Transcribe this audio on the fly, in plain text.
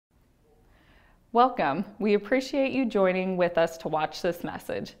Welcome. We appreciate you joining with us to watch this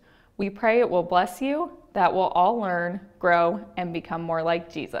message. We pray it will bless you, that we'll all learn, grow, and become more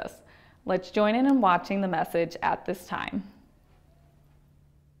like Jesus. Let's join in watching the message at this time.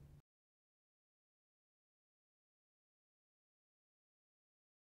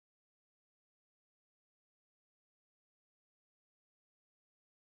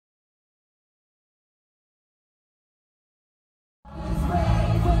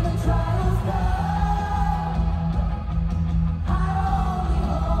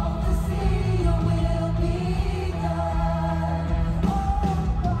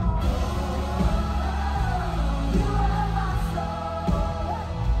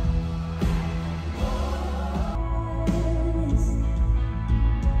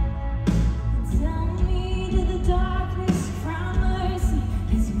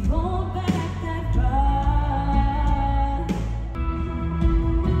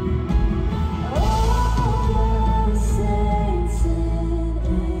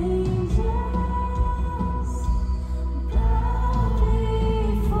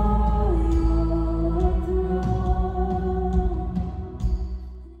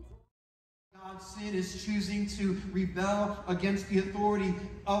 Sin is choosing to rebel against the authority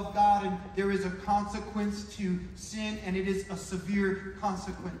of God, and there is a consequence to sin, and it is a severe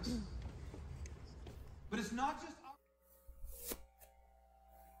consequence. But it's not just...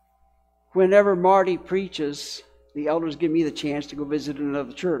 Whenever Marty preaches, the elders give me the chance to go visit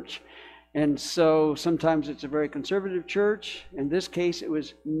another church. And so sometimes it's a very conservative church. In this case, it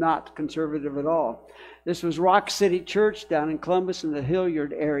was not conservative at all. This was Rock City Church down in Columbus in the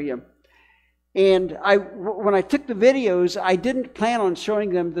Hilliard area. And when I took the videos, I didn't plan on showing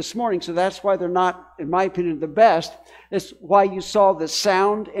them this morning, so that's why they're not, in my opinion, the best. That's why you saw the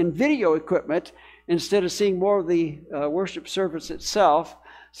sound and video equipment instead of seeing more of the worship service itself.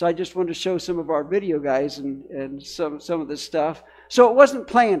 So I just wanted to show some of our video guys and some of this stuff. So it wasn't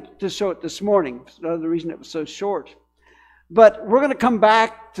planned to show it this morning. That's another reason it was so short. But we're going to come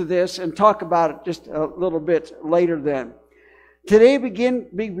back to this and talk about it just a little bit later then. Today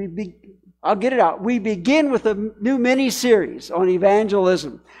I'll get it out. We begin with a new mini-series on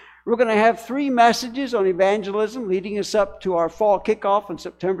evangelism. We're going to have 3 messages on evangelism leading us up to our fall kickoff on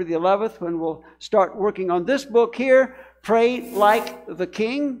September the 11th when we'll start working on this book here, Pray Like the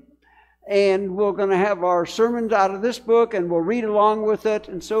King. And we're going to have our sermons out of this book and we'll read along with it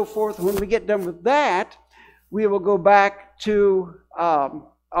and so forth. When we get done with that, we will go back to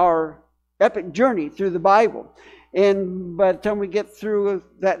our epic journey through the Bible. And by the time we get through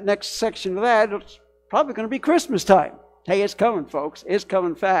that next section of that, it's probably going to be Christmas time. Hey, it's coming, folks. It's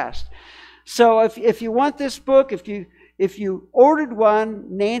coming fast. So if you want this book, if you ordered one,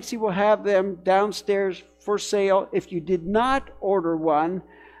 Nancy will have them downstairs for sale. If you did not order one,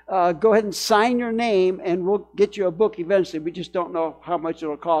 go ahead and sign your name and we'll get you a book eventually. We just don't know how much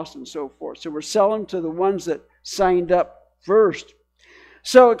it'll cost and so forth. So we're selling to the ones that signed up first.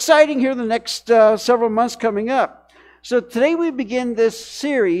 So exciting here the next several months coming up. So today we begin this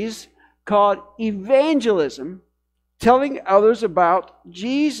series called Evangelism, telling others about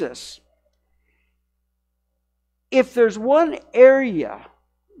Jesus. If there's one area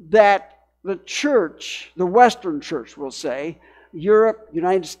that the church, the Western church we'll say, Europe,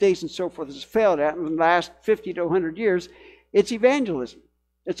 United States and so forth has failed at in the last 50 to 100 years, it's evangelism.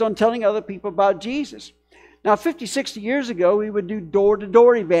 It's on telling other people about Jesus. Now 50, 60 years ago we would do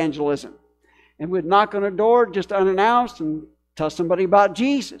door-to-door evangelism. And we'd knock on a door just unannounced and tell somebody about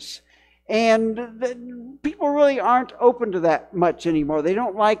Jesus. And people really aren't open to that much anymore. They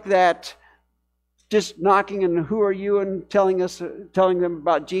don't like that just knocking and who are you and telling them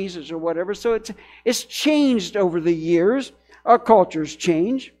about Jesus or whatever. So it's changed over the years. Our cultures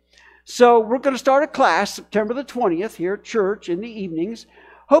change. So we're going to start a class September the 20th here at church in the evenings.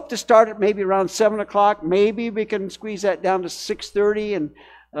 Hope to start at maybe around 7 o'clock. Maybe we can squeeze that down to 6:30 and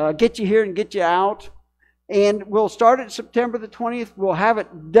get you here and get you out. And we'll start it September the 20th. We'll have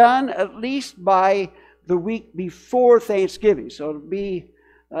it done at least by the week before Thanksgiving. So it'll be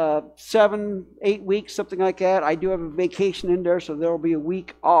 7, 8 weeks, something like that. I do have a vacation in there, so there will be a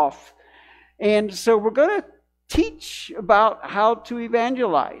week off. And so we're going to teach about how to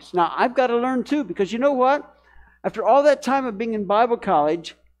evangelize. Now, I've got to learn too, because you know what? After all that time of being in Bible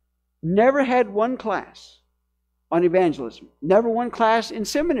college, never had one class on evangelism. Never one class in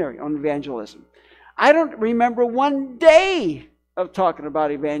seminary on evangelism. I don't remember one day of talking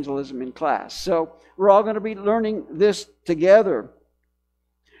about evangelism in class. So we're all going to be learning this together.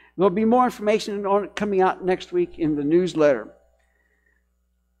 There'll be more information on it coming out next week in the newsletter.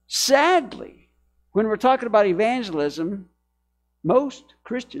 Sadly, when we're talking about evangelism, Most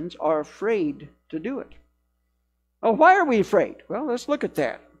Christians are afraid to do it. Oh, why are we afraid? Well, let's look at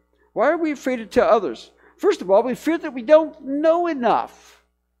that. Why are we afraid to tell others? First of all, we fear that we don't know enough.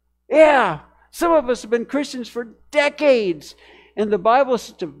 Yeah, some of us have been Christians for decades, and the Bible is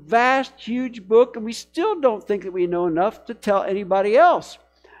such a vast, huge book, and we still don't think that we know enough to tell anybody else.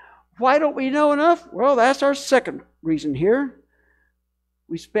 Why don't we know enough? Well, that's our second reason here.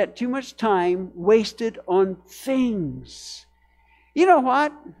 We spent too much time wasted on things. You know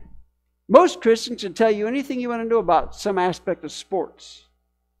what? Most Christians can tell you anything you want to know about some aspect of sports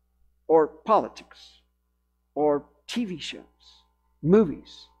or politics or TV shows,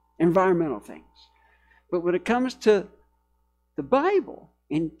 movies, environmental things. But when it comes to the Bible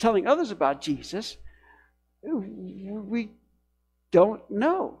and telling others about Jesus, we don't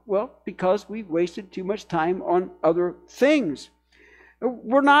know. Well, because we've wasted too much time on other things.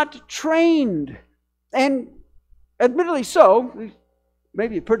 We're not trained. And admittedly so,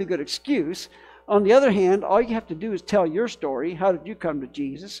 maybe a pretty good excuse. On the other hand, all you have to do is tell your story. How did you come to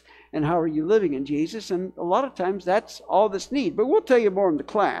Jesus? And how are you living in Jesus? And a lot of times that's all that's needed. But we'll tell you more in the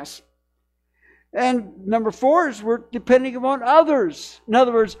class. And number 4 is we're depending upon others. In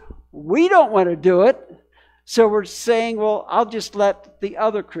other words, we don't want to do it. So we're saying, well, I'll just let the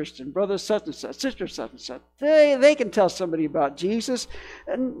other Christian, brother such and such, sister such and such, they can tell somebody about Jesus,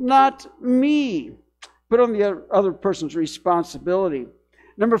 and not me. Put on the other person's responsibility.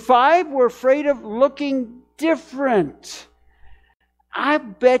 Number 5, we're afraid of looking different. I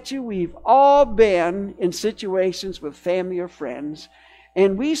bet you we've all been in situations with family or friends,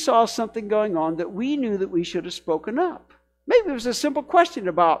 and we saw something going on that we knew that we should have spoken up. Maybe it was a simple question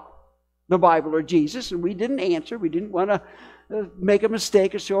about the Bible or Jesus, and we didn't answer. We didn't want to make a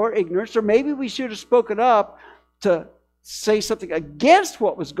mistake or show our ignorance. Or maybe we should have spoken up to say something against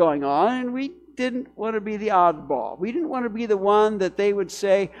what was going on, and we didn't want to be the oddball. We didn't want to be the one that they would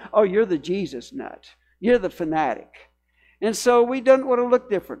say, oh, you're the Jesus nut. You're the fanatic. And so we don't want to look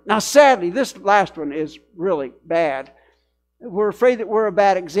different. Now, sadly, this last one is really bad. We're afraid that we're a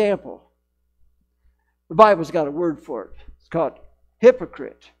bad example. The Bible's got a word for it. It's called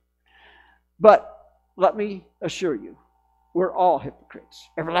hypocrite. But let me assure you, we're all hypocrites.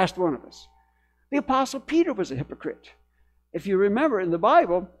 Every last one of us. The Apostle Peter was a hypocrite. If you remember in the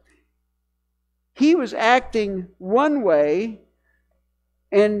Bible, he was acting one way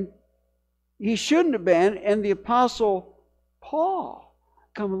and he shouldn't have been. And the Apostle Paul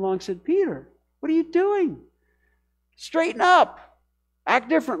come along and said, Peter, what are you doing? Straighten up. Act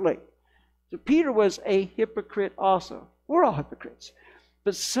differently. So Peter was a hypocrite also. We're all hypocrites.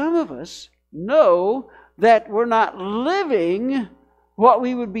 But some of us know that we're not living what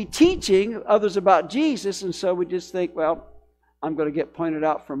we would be teaching others about Jesus, and so we just think, well, I'm going to get pointed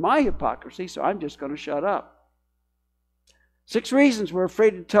out for my hypocrisy, so I'm just going to shut up. 6 reasons we're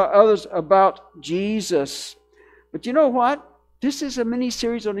afraid to tell others about Jesus. But you know what? This is a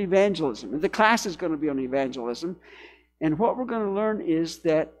mini-series on evangelism, and the class is going to be on evangelism. And what we're going to learn is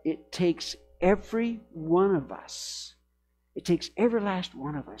that it takes every one of us. It takes every last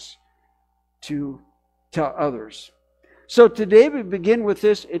one of us to tell others. So today we begin with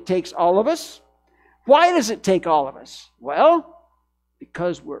this. It takes all of us. Why does it take all of us? Well,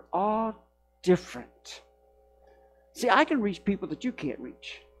 because we're all different. See, I can reach people that you can't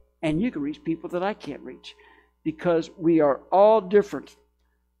reach. And you can reach people that I can't reach. Because we are all different.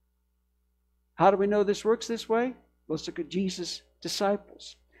 How do we know this works this way? Let's look at Jesus'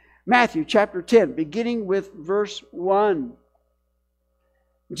 disciples. Matthew chapter 10, beginning with verse 1.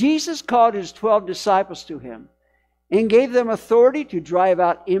 Jesus called his 12 disciples to him and gave them authority to drive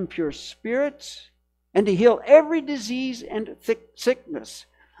out impure spirits and to heal every disease and sickness.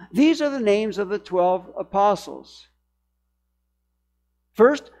 These are the names of the 12 apostles.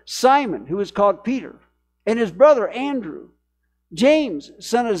 First, Simon, who is called Peter, and his brother Andrew, James,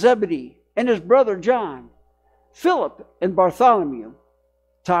 son of Zebedee, and his brother John, Philip and Bartholomew,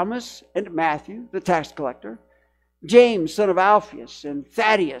 Thomas and Matthew, the tax collector, James, son of Alphaeus, and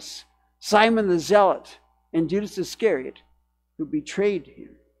Thaddeus, Simon the Zealot, and Judas Iscariot, who betrayed him.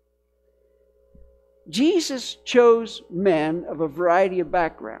 Jesus chose men of a variety of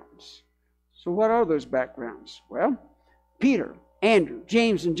backgrounds. So what are those backgrounds? Well, Peter, Andrew,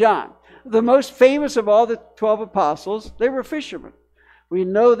 James, and John. The most famous of all the 12 apostles, they were fishermen. We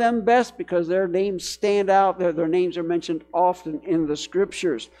know them best because their names stand out. Their names are mentioned often in the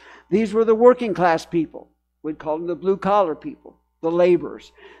Scriptures. These were the working class people. We'd call them the blue-collar people, the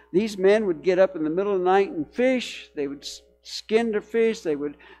laborers. These men would get up in the middle of the night and fish. They would skin their fish. They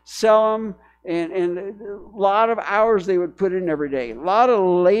would sell them. And a lot of hours they would put in every day. A lot of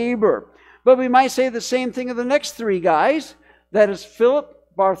labor. But we might say the same thing of the next 3 guys. That is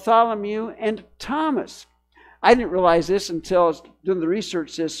Philip, Bartholomew, and Thomas. I didn't realize this until I was doing the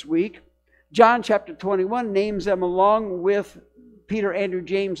research this week. John chapter 21 names them along with Peter, Andrew,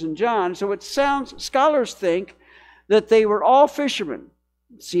 James, and John. So it sounds, scholars think, that they were all fishermen.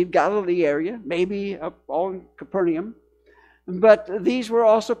 Sea of Galilee area, maybe up all in Capernaum. But these were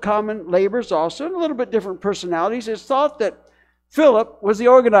also common laborers also, and a little bit different personalities. It's thought that Philip was the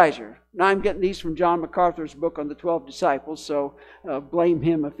organizer. Now I'm getting these from John MacArthur's book on the 12 disciples, so blame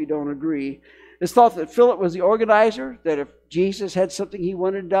him if you don't agree. It's thought that Philip was the organizer, that if Jesus had something he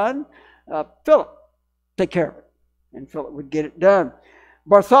wanted done, Philip, take care of it. And Philip would get it done.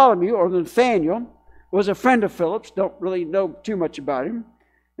 Bartholomew, or Nathaniel, was a friend of Philip's. Don't really know too much about him.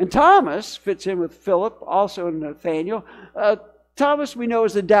 And Thomas fits in with Philip, also Nathaniel. Thomas we know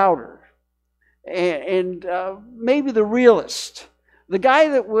is the doubter. And maybe the realist. The guy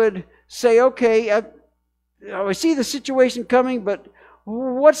that would say, okay, I see the situation coming, but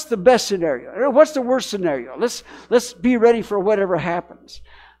what's the best scenario? What's the worst scenario? Let's be ready for whatever happens.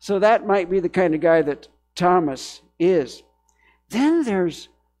 So that might be the kind of guy that Thomas is. Then there's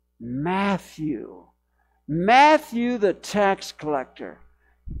Matthew. Matthew the tax collector.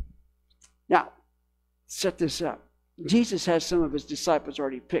 Now, set this up. Jesus has some of his disciples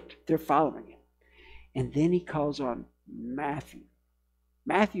already picked. They're following him. And then he calls on Matthew.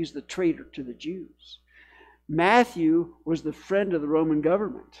 Matthew's the traitor to the Jews. Matthew was the friend of the Roman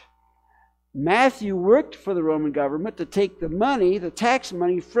government. Matthew worked for the Roman government to take the money, the tax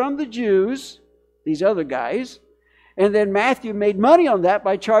money from the Jews, these other guys, and then Matthew made money on that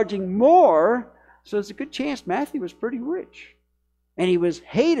by charging more. So there's a good chance Matthew was pretty rich. And he was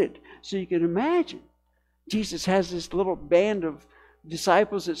hated. So you can imagine, Jesus has this little band of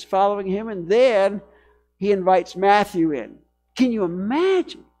disciples that's following him, and then he invites Matthew in. Can you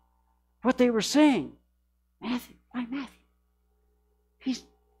imagine what they were saying? Matthew, why Matthew?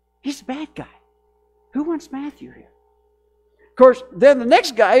 He's a bad guy. Who wants Matthew here? Of course, then the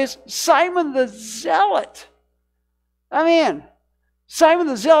next guy is Simon the Zealot. I mean, Simon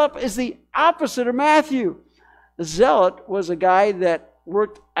the Zealot is the opposite of Matthew. The Zealot was a guy that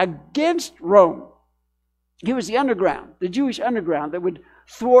worked against Rome. He was the underground, the Jewish underground that would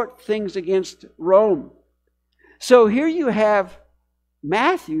thwart things against Rome. So here you have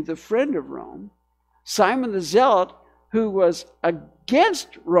Matthew, the friend of Rome, Simon the Zealot, who was against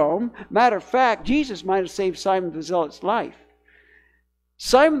Rome. Matter of fact, Jesus might have saved Simon the Zealot's life.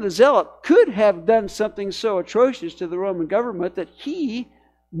 Simon the Zealot could have done something so atrocious to the Roman government that he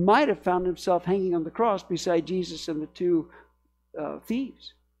might have found himself hanging on the cross beside Jesus and the two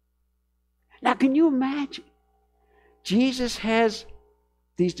thieves. Now, can you imagine? Jesus has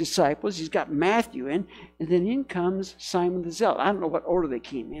these disciples. He's got Matthew in, and then in comes Simon the Zealot. I don't know what order they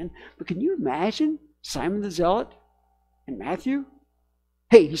came in, but can you imagine Simon the Zealot and Matthew?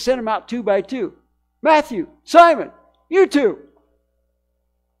 Hey, he sent them out 2 by 2. Matthew, Simon, you two.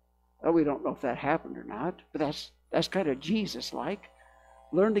 Well, we don't know if that happened or not, but that's kind of Jesus-like.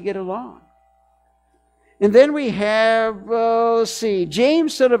 Learn to get along. And then we have,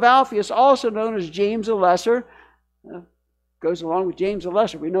 James, son of Alphaeus, also known as James the Lesser. Goes along with James the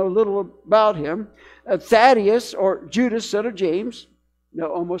Lesser. We know little about him. Thaddeus, or Judas, son of James.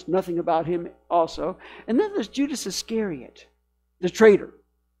 Know almost nothing about him also. And then there's Judas Iscariot, the traitor.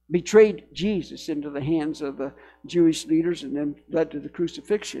 Betrayed Jesus into the hands of the Jewish leaders and then led to the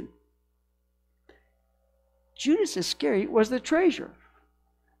crucifixion. Judas Iscariot was the treasurer.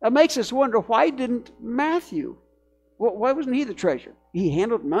 That makes us wonder, why didn't Matthew? Why wasn't he the treasurer? He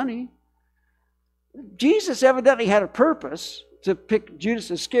handled money. Jesus evidently had a purpose to pick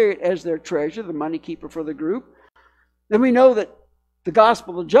Judas Iscariot as their treasurer, the money keeper for the group. Then we know that the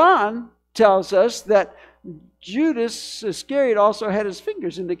Gospel of John tells us that Judas Iscariot also had his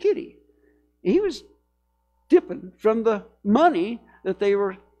fingers in the kitty. He was dipping from the money that they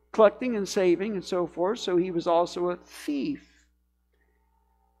were collecting and saving and so forth, so he was also a thief.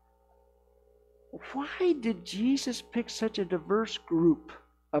 Why did Jesus pick such a diverse group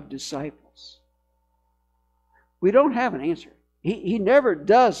of disciples? We don't have an answer. He never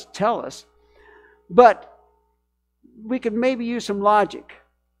does tell us, but we could maybe use some logic.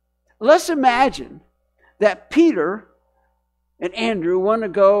 Let's imagine that Peter and Andrew want to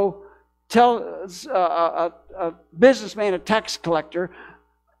go tell a businessman, a tax collector,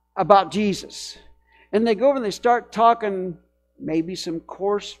 about Jesus. And they go over and they start talking maybe some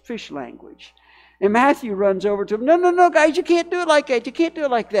coarse fish language. And Matthew runs over to him. No, guys, you can't do it like that. You can't do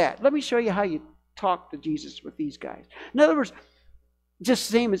it like that. Let me show you how you talk to Jesus with these guys. In other words, just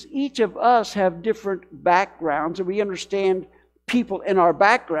the same as each of us have different backgrounds, and we understand people in our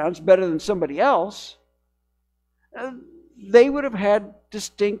backgrounds better than somebody else. they would have had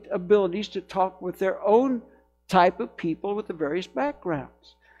distinct abilities to talk with their own type of people with the various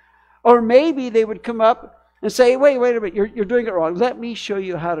backgrounds. Or maybe they would come up and say, wait a minute, you're doing it wrong. Let me show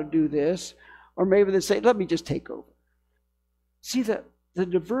you how to do this. Or maybe they'd say, let me just take over. See, the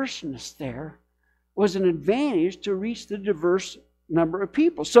diverseness there was an advantage to reach the diverse number of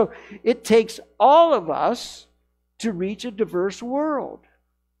people. So it takes all of us to reach a diverse world.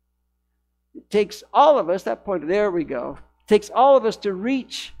 It takes all of us, that point, there we go. It takes all of us to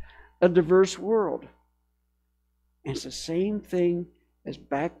reach a diverse world. And it's the same thing as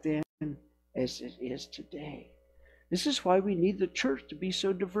back then as it is today. This is why we need the church to be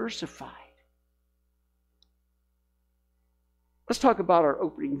so diversified. Let's talk about our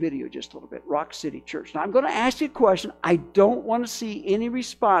opening video just a little bit, Rock City Church. Now, I'm going to ask you a question. I don't want to see any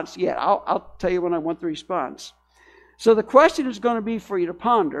response yet. I'll tell you when I want the response. So the question is going to be for you to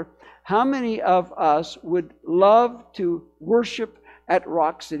ponder. How many of us would love to worship at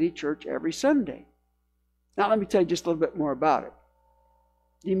Rock City Church every Sunday? Now, let me tell you just a little bit more about it.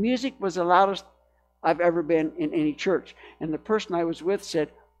 The music was the loudest I've ever been in any church. And the person I was with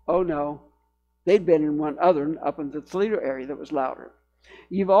said, oh no, they'd been in one other up in the Toledo area that was louder.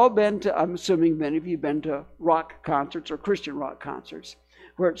 You've all been to, I'm assuming many of you have been to rock concerts or Christian rock concerts,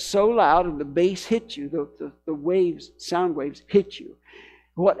 where it's so loud and the bass hits you, the waves, sound waves hit you.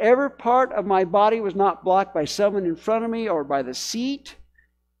 Whatever part of my body was not blocked by someone in front of me or by the seat,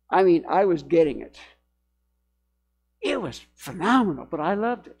 I mean, I was getting it. It was phenomenal, but I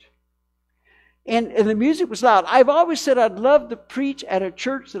loved it. And the music was loud. I've always said I'd love to preach at a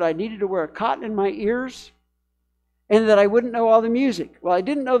church that I needed to wear a cotton in my ears and that I wouldn't know all the music. Well, I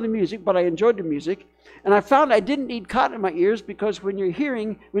didn't know the music, but I enjoyed the music. And I found I didn't need cotton in my ears because when you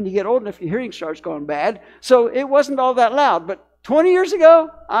get old enough, your hearing starts going bad. So it wasn't all that loud. But 20 years ago,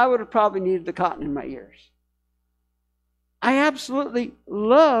 I would have probably needed the cotton in my ears. I absolutely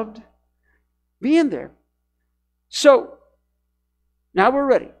loved being there. So, now we're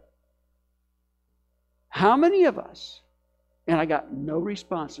ready. How many of us, and I got no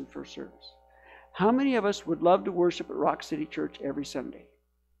response in first service, how many of us would love to worship at Rock City Church every Sunday?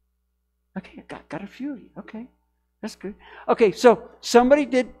 Okay, I got a few of you. Okay, that's good. Okay, so somebody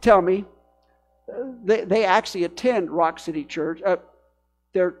did tell me they actually attend Rock City Church.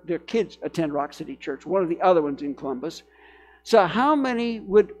 Their kids attend Rock City Church, one of the other ones in Columbus. So how many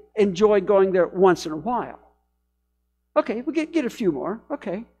would enjoy going there once in a while? Okay, we get a few more.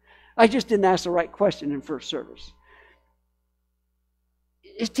 Okay. I just didn't ask the right question in first service.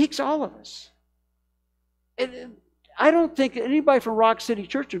 It takes all of us. I don't think anybody from Rock City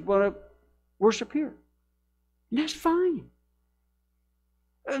Church would want to worship here. And that's fine.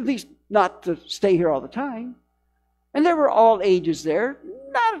 At least not to stay here all the time. And there were all ages there.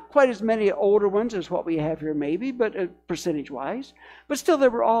 Not quite as many older ones as what we have here maybe, but percentage-wise. But still there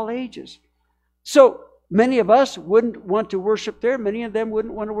were all ages. So many of us wouldn't want to worship there. Many of them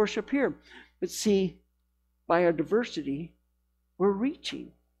wouldn't want to worship here. But see, by our diversity, we're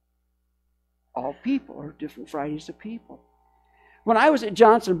reaching all people or different varieties of people. When I was at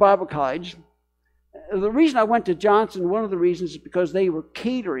Johnson Bible College, the reason I went to Johnson, one of the reasons is because they were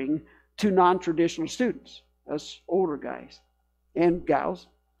catering to non-traditional students, us older guys and gals.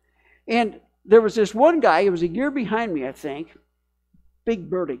 And there was this one guy, he was a year behind me, I think, big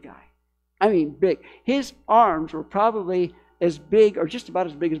burly guy. I mean, big. His arms were probably as big or just about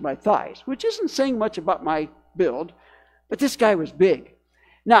as big as my thighs, which isn't saying much about my build, but this guy was big.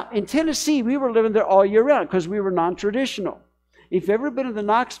 Now, in Tennessee, we were living there all year round because we were non-traditional. If you've ever been in the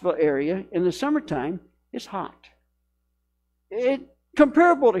Knoxville area, in the summertime, it's hot.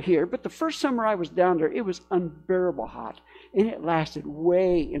 Comparable to here, but the first summer I was down there, it was unbearable hot, and it lasted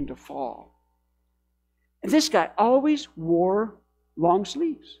way into fall. And this guy always wore long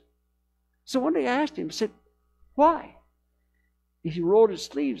sleeves. So one day I asked him, I said, why? He rolled his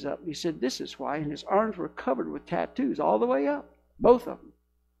sleeves up, and he said, this is why, and his arms were covered with tattoos all the way up, both of them.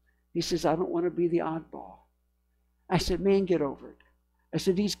 He says, I don't want to be the oddball. I said, man, get over it. I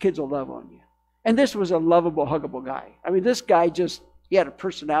said, these kids will love on you. And this was a lovable, huggable guy. I mean, this guy just, he had a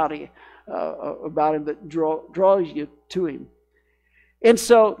personality about him that draws you to him. And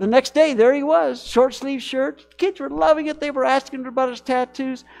so the next day, there he was, short sleeve shirt. Kids were loving it. They were asking him about his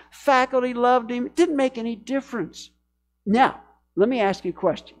tattoos. Faculty loved him. It didn't make any difference. Now, let me ask you a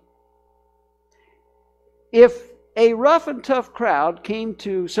question. If a rough and tough crowd came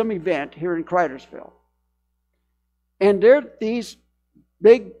to some event here in Cridersville, and there are these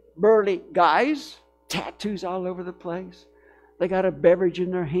big, burly guys, tattoos all over the place. They got a beverage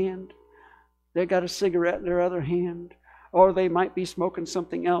in their hand. They got a cigarette in their other hand. Or they might be smoking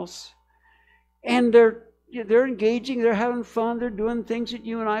something else. And they're they're engaging, they're having fun, they're doing things that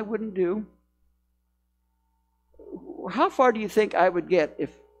you and I wouldn't do. How far do you think I would get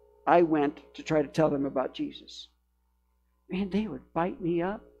if I went to try to tell them about Jesus? Man, they would bite me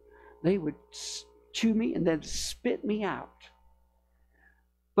up. They would chew me and then spit me out.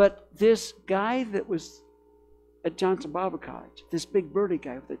 But this guy that was at Johnson Bible College, this big burly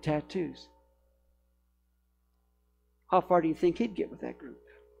guy with the tattoos, how far do you think he'd get with that group?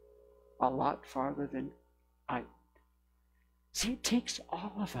 A lot farther than I would. See, it takes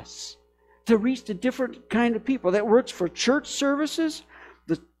all of us to reach the different kind of people. That works for church services,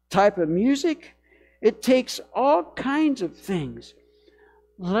 the type of music. It takes all kinds of things.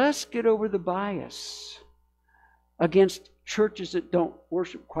 Let's get over the bias against churches that don't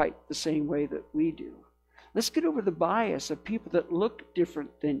worship quite the same way that we do. Let's get over the bias of people that look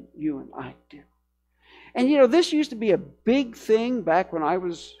different than you and I do. And this used to be a big thing back when I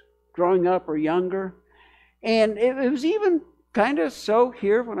was growing up or younger. And it was even kind of so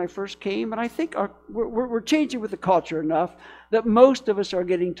here when I first came. And I think we're changing with the culture enough that most of us are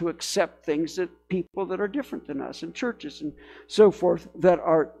getting to accept things that people that are different than us, and churches and so forth that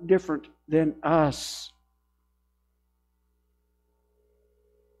are different than us.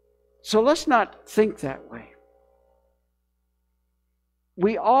 So let's not think that way.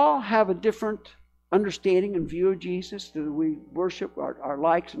 We all have a different understanding and view of Jesus. Do we worship our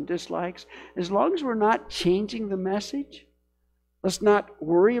likes and dislikes? As long as we're not changing the message, let's not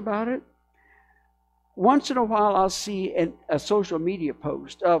worry about it. Once in a while, I'll see a social media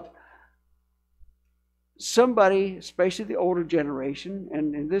post of somebody, especially the older generation,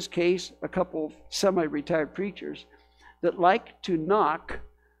 and in this case, a couple of semi-retired preachers, that like to knock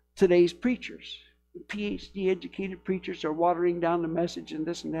today's preachers. PhD-educated preachers are watering down the message and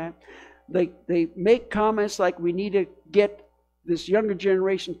this and that. They make comments like we need to get this younger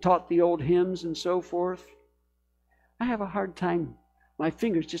generation taught the old hymns and so forth. I have a hard time. My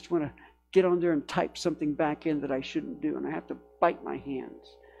fingers just want to get on there and type something back in that I shouldn't do, and I have to bite my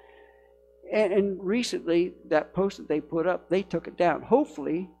hands. And recently, that post that they put up, they took it down.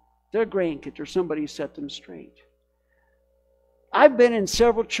 Hopefully, their grandkids or somebody set them straight. I've been in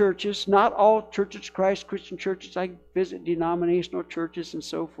several churches, not all Churches of Christ, Christian churches. I visit denominational churches and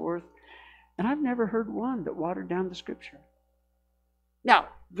so forth. And I've never heard one that watered down the Scripture. Now,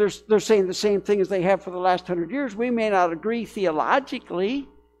 they're saying the same thing as they have for the last 100 years. We may not agree theologically,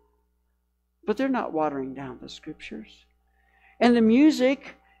 but they're not watering down the Scriptures. And the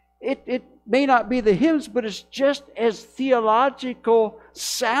music, it may not be the hymns, but it's just as theological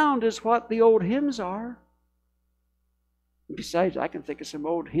sound as what the old hymns are. Besides, I can think of some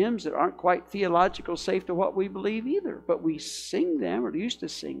old hymns that aren't quite theological safe to what we believe either, but we sing them, or used to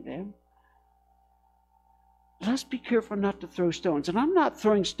sing them. Let's be careful not to throw stones. And I'm not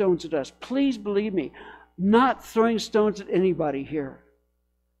throwing stones at us. Please believe me, not throwing stones at anybody here.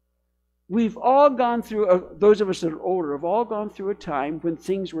 We've all gone through, those of us that are older, have all gone through a time when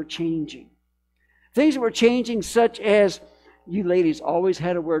things were changing. Things were changing such as, you ladies always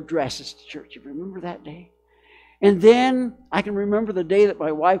had to wear dresses to church. You remember that day? And then I can remember the day that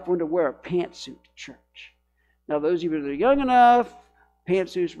my wife wanted to wear a pantsuit to church. Now, those of you that are young enough,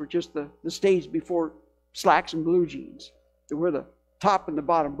 pantsuits were just the stage before slacks and blue jeans. They were the top and the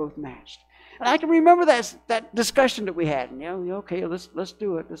bottom both matched. And I can remember that discussion that we had. And, okay, let's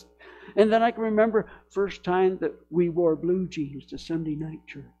do it. And then I can remember first time that we wore blue jeans to Sunday night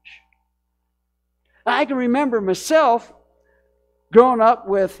church. And I can remember myself growing up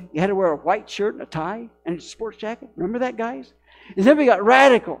with, you had to wear a white shirt and a tie and a sports jacket. Remember that, guys? And then we got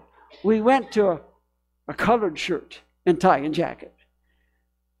radical. We went to a colored shirt and tie and jacket.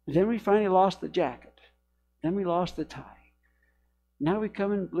 And then we finally lost the jacket. Then we lost the tie. Now we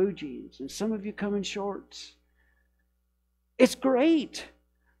come in blue jeans, and some of you come in shorts. It's great.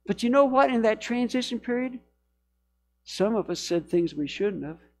 But you know what? In that transition period, some of us said things we shouldn't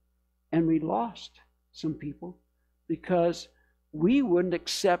have, and we lost some people because we wouldn't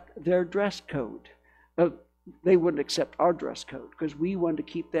accept their dress code. They wouldn't accept our dress code because we wanted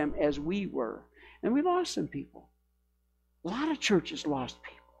to keep them as we were. And we lost some people. A lot of churches lost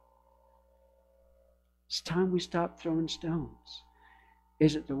people. It's time we stop throwing stones.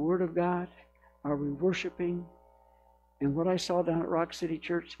 Is it the Word of God? Are we worshiping? And what I saw down at Rock City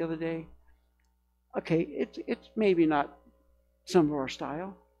Church the other day, okay, it's maybe not some of our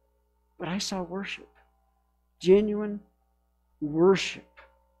style, but I saw worship. Genuine worship.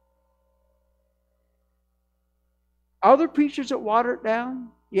 Other preachers that water it down?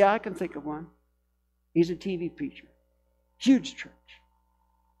 Yeah, I can think of one. He's a TV preacher. Huge church.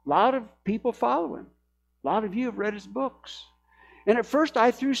 A lot of people follow him. A lot of you have read his books. And at first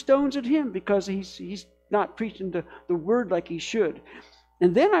I threw stones at him because he's not preaching the word like he should.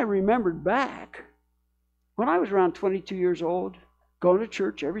 And then I remembered back when I was around 22 years old, going to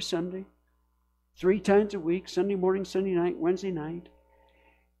church every Sunday, 3 times a week, Sunday morning, Sunday night, Wednesday night.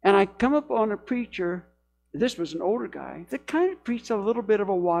 And I come up on a preacher, this was an older guy, that kind of preached a little bit of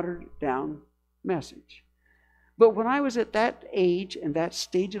a watered down message. But when I was at that age and that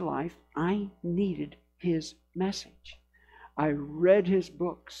stage of life, I needed his message. I read his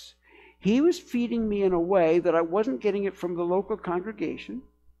books. He was feeding me in a way that I wasn't getting it from the local congregation.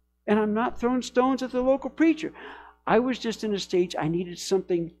 And I'm not throwing stones at the local preacher. I was just in a stage I needed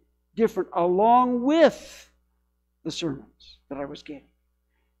something different along with the sermons that I was getting.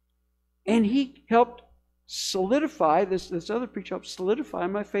 And he helped solidify, this other preacher helped solidify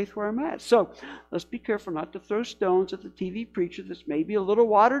my faith where I'm at. So let's be careful not to throw stones at the TV preacher that's maybe a little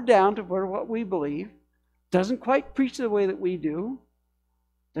watered down to what we believe, doesn't quite preach the way that we do,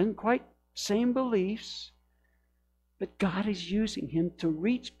 doesn't quite same beliefs, but God is using him to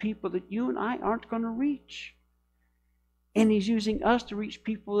reach people that you and I aren't going to reach. And he's using us to reach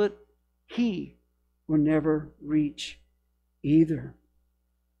people that he will never reach either.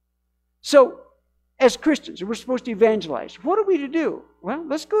 So, as Christians, we're supposed to evangelize. What are we to do? Well,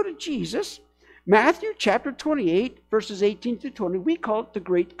 let's go to Jesus. Matthew chapter 28, verses 18 to 20. We call it the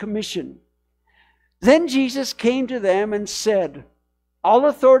Great Commission. Then Jesus came to them and said, all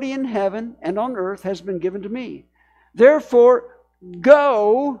authority in heaven and on earth has been given to me. Therefore,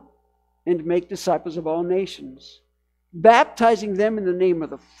 go and make disciples of all nations, baptizing them in the name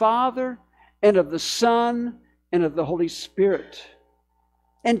of the Father and of the Son and of the Holy Spirit,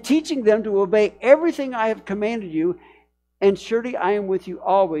 and teaching them to obey everything I have commanded you, and surely I am with you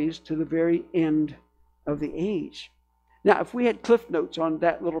always to the very end of the age. Now, if we had cliff notes on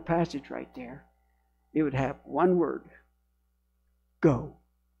that little passage right there, it would have one word: go.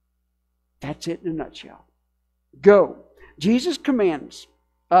 That's it in a nutshell. Go. Jesus commands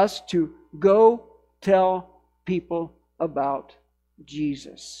us to go tell people about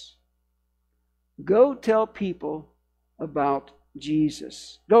Jesus. Go tell people about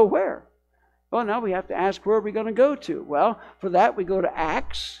Jesus. Go where? Well, now we have to ask, where are we going to go to? Well, for that we go to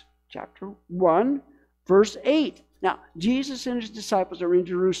Acts chapter 1, verse 8. Now, Jesus and his disciples are in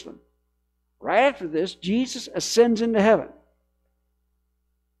Jerusalem. Right after this, Jesus ascends into heaven.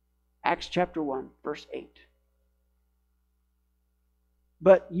 Acts chapter 1, verse 8.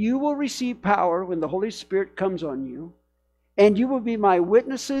 But you will receive power when the Holy Spirit comes on you, and you will be my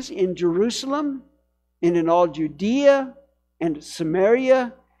witnesses in Jerusalem and in all Judea and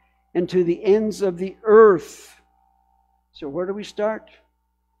Samaria and to the ends of the earth. So where do we start?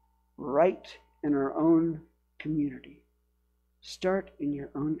 Right in our own community. Start in your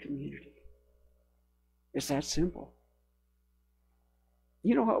own community. It's that simple.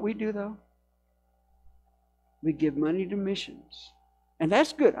 You know what we do, though? We give money to missions. And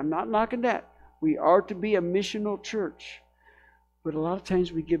that's good. I'm not knocking that. We are to be a missional church. But a lot of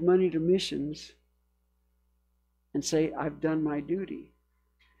times we give money to missions and say, I've done my duty.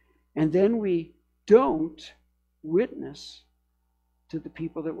 And then we don't witness to the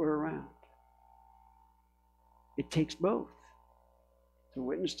people that we're around. It takes both. To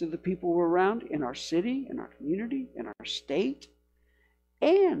witness to the people we're around in our city, in our community, in our state,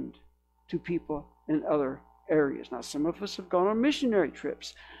 and to people in other areas. Now, some of us have gone on missionary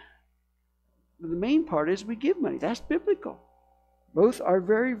trips. But the main part is we give money. That's biblical. Both are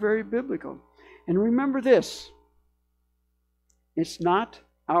very, very biblical. And remember this. It's not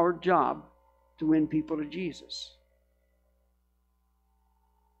our job to win people to Jesus.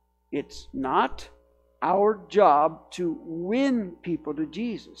 It's not our job to win people to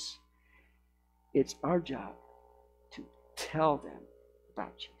Jesus. It's our job to tell them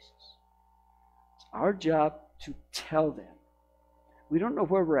about Jesus. It's our job to tell them. We don't know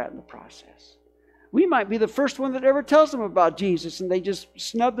where we're at in the process. We might be the first one that ever tells them about Jesus, and they just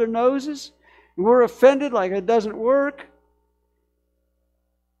snub their noses, and we're offended like it doesn't work.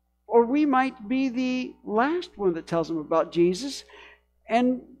 Or we might be the last one that tells them about Jesus,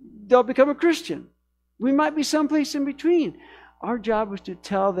 and they'll become a Christian. We might be someplace in between. Our job is to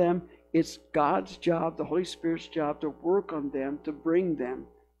tell them it's God's job, the Holy Spirit's job, to work on them, to bring them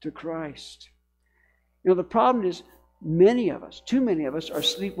to Christ. You know, the problem is many of us, too many of us, are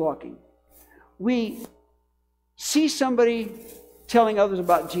sleepwalking. We see somebody telling others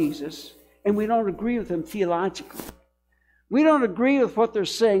about Jesus, and we don't agree with them theologically. We don't agree with what they're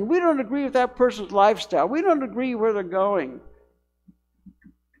saying. We don't agree with that person's lifestyle. We don't agree where they're going.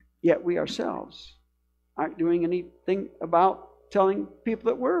 Yet we ourselves aren't doing anything about telling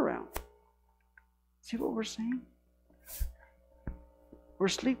people that we're around. See what we're saying? We're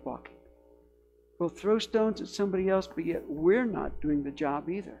sleepwalking. will throw stones at somebody else, but yet we're not doing the job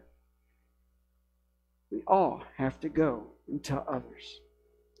either. We all have to go and tell others.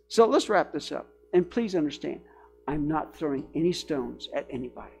 So let's wrap this up. And please understand, I'm not throwing any stones at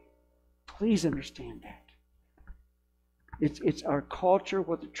anybody. Please understand that. It's our culture,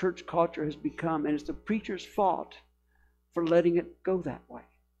 what the church culture has become, and it's the preacher's fault for letting it go that way.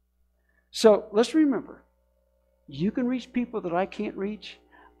 So let's remember, you can reach people that I can't reach.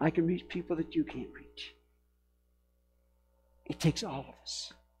 I can reach people that you can't reach. It takes all of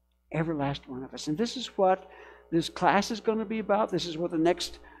us, every last one of us. And this is what this class is going to be about. This is what the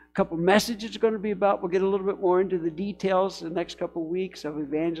next couple messages are going to be about. We'll get a little bit more into the details the next couple weeks of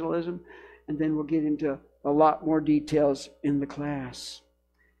evangelism, and then we'll get into a lot more details in the class.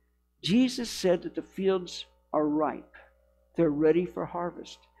 Jesus said that the fields are ripe. They're ready for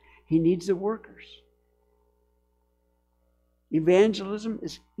harvest. He needs the workers. Evangelism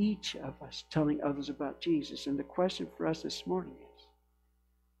is each of us telling others about Jesus. And the question for us this morning is,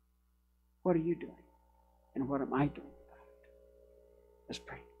 what are you doing? And what am I doing about it? Let's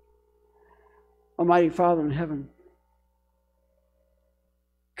pray. Almighty Father in heaven,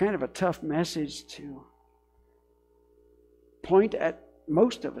 kind of a tough message to point at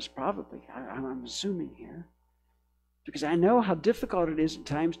most of us, probably. I'm assuming here. Because I know how difficult it is at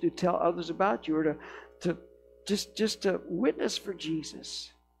times to tell others about you, or to just to witness for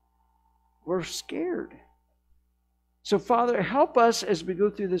Jesus. We're scared. So Father, help us as we go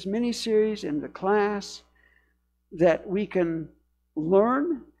through this mini-series in the class, that we can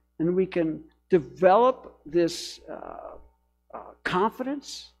learn and we can develop this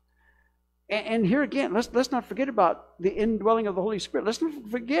confidence. And here again, let's not forget about the indwelling of the Holy Spirit. Let's not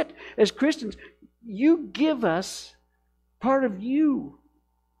forget, as Christians, you give us part of you.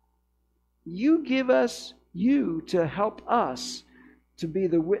 You give us you to help us to be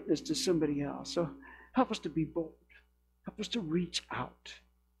the witness to somebody else. So help us to be bold. Help us to reach out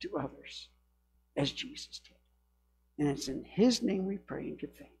to others as Jesus did. And it's in His name we pray and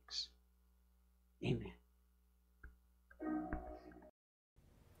give thanks. Amen.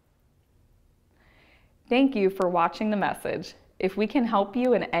 Thank you for watching the message. If we can help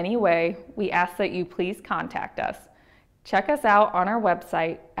you in any way, we ask that you please contact us. Check us out on our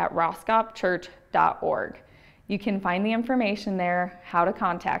website at roscopchurch.org. You can find the information there, how to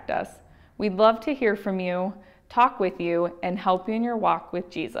contact us. We'd love to hear from you, talk with you, and help you in your walk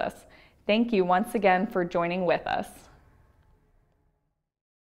with Jesus. Thank you once again for joining with us.